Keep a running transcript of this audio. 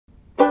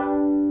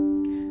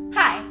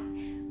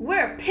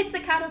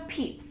Pizzicato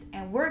Peeps,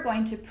 and we're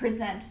going to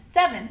present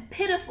 7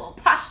 pitiful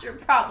posture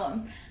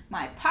problems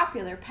my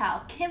popular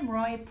pal Kim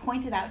Roy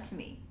pointed out to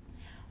me.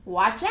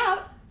 Watch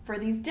out for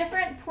these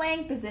different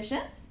playing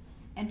positions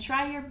and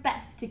try your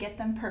best to get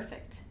them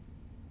perfect.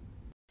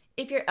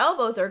 If your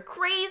elbows are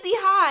crazy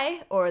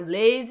high or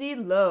lazy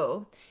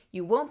low,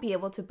 you won't be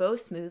able to bow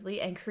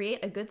smoothly and create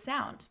a good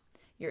sound.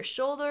 Your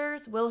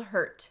shoulders will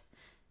hurt.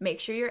 Make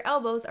sure your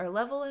elbows are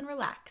level and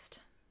relaxed.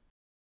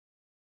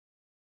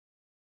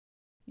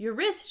 Your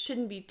wrist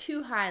shouldn't be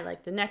too high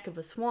like the neck of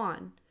a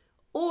swan,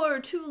 or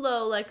too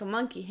low like a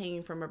monkey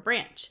hanging from a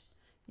branch.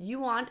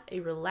 You want a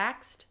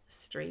relaxed,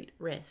 straight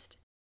wrist.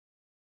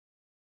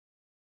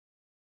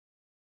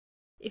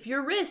 If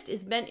your wrist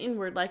is bent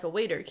inward like a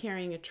waiter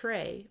carrying a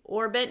tray,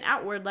 or bent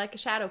outward like a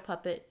shadow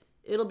puppet,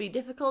 it'll be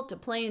difficult to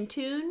play in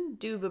tune,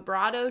 do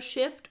vibrato,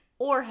 shift,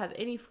 or have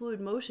any fluid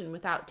motion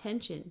without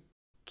tension.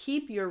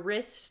 Keep your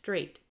wrist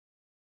straight.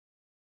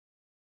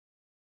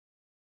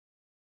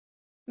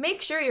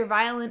 Make sure your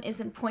violin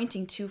isn't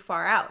pointing too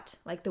far out,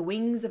 like the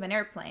wings of an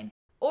airplane,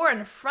 or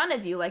in front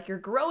of you like you're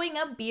growing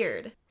a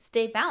beard.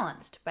 Stay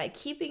balanced by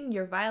keeping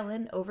your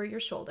violin over your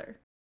shoulder.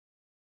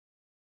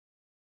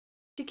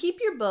 To keep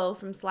your bow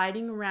from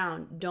sliding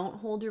around, don't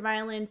hold your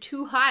violin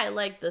too high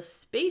like the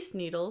Space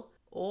Needle,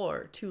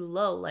 or too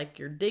low like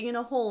you're digging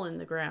a hole in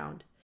the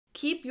ground.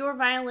 Keep your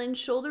violin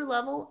shoulder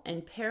level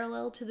and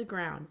parallel to the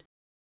ground.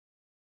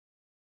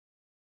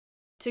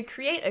 To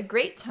create a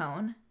great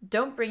tone,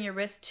 don't bring your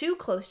wrist too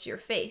close to your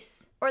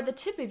face, or the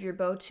tip of your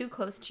bow too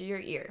close to your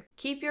ear.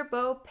 Keep your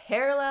bow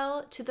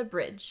parallel to the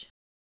bridge.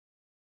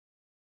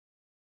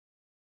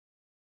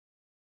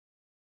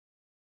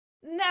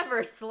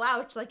 Never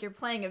slouch like you're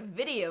playing a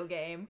video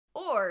game,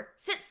 or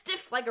sit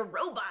stiff like a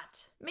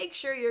robot. Make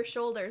sure your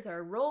shoulders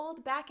are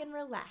rolled back and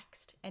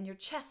relaxed, and your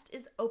chest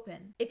is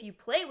open. If you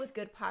play with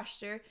good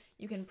posture,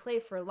 you can play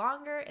for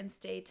longer and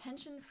stay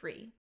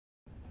tension-free.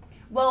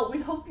 Well,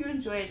 we hope you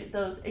enjoyed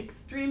those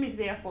extreme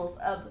examples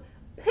of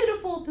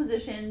pitiful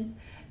positions,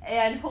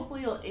 and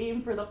hopefully you'll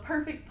aim for the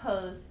perfect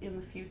pose in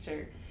the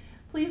future.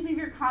 Please leave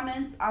your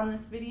comments on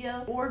this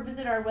video or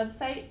visit our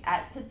website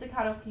at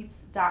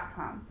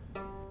pizzicatopeeps.com.